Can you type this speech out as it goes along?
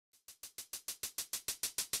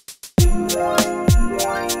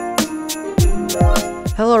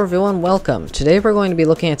Hello everyone, welcome. Today we're going to be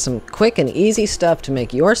looking at some quick and easy stuff to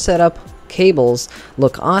make your setup cables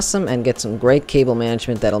look awesome and get some great cable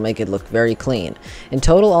management that'll make it look very clean. In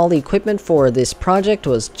total, all the equipment for this project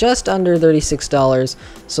was just under $36,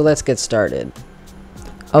 so let's get started.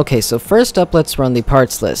 Okay, so first up, let's run the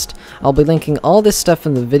parts list. I'll be linking all this stuff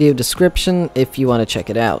in the video description if you want to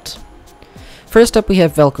check it out. First up, we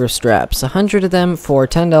have Velcro straps, 100 of them for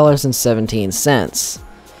 $10.17.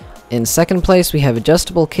 In second place, we have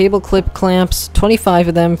adjustable cable clip clamps, 25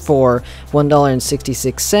 of them for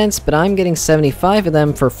 $1.66, but I'm getting 75 of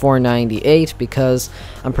them for $4.98 because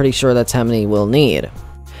I'm pretty sure that's how many we'll need.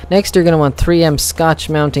 Next, you're going to want 3M Scotch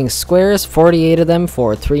mounting squares, 48 of them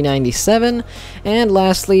for $3.97. And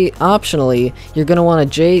lastly, optionally, you're going to want a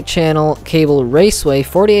J-channel cable raceway,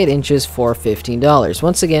 48 inches for $15.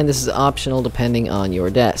 Once again, this is optional depending on your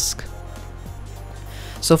desk.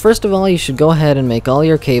 So first of all, you should go ahead and make all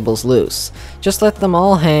your cables loose. Just let them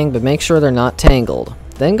all hang, but make sure they're not tangled.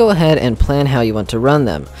 Then go ahead and plan how you want to run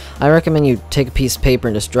them. I recommend you take a piece of paper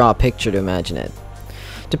and just draw a picture to imagine it.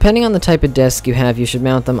 Depending on the type of desk you have, you should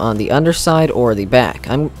mount them on the underside or the back.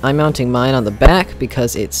 I'm mounting mine on the back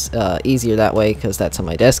because it's easier that way, because that's how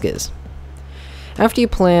my desk is. After you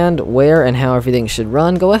planned where and how everything should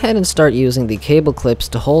run, go ahead and start using the cable clips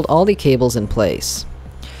to hold all the cables in place.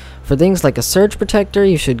 For things like a surge protector,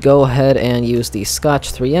 you should go ahead and use the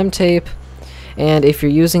Scotch 3M tape. And if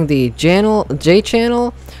you're using the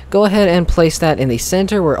J-channel, go ahead and place that in the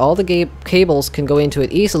center where all the cables can go into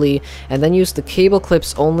it easily, and then use the cable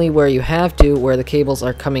clips only where you have to, where the cables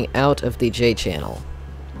are coming out of the J-channel.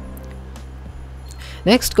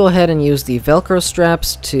 Next, go ahead and use the Velcro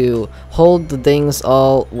straps to hold the things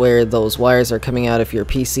all where those wires are coming out of your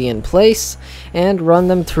PC in place, and run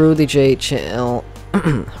them through the J-channel.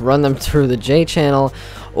 Run them through the J-channel,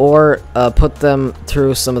 or put them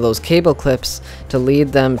through some of those cable clips to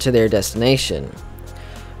lead them to their destination.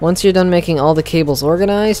 Once you're done making all the cables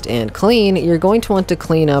organized and clean, you're going to want to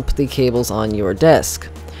clean up the cables on your desk.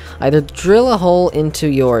 Either drill a hole into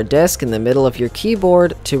your desk in the middle of your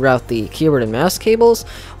keyboard to route the keyboard and mouse cables,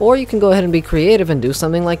 or you can go ahead and be creative and do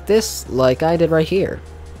something like this, like I did right here.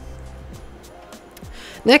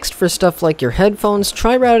 Next, for stuff like your headphones,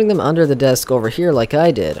 try routing them under the desk over here like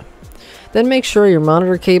I did. Then make sure your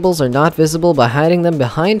monitor cables are not visible by hiding them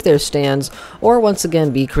behind their stands, or once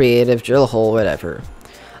again, be creative, drill a hole, whatever.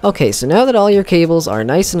 Okay, so now that all your cables are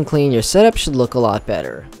nice and clean, your setup should look a lot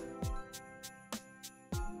better.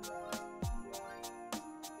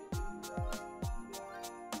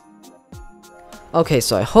 Okay,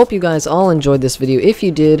 so I hope you guys all enjoyed this video. If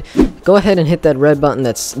you did, go ahead and hit that red button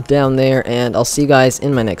that's down there, and I'll see you guys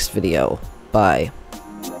in my next video. Bye.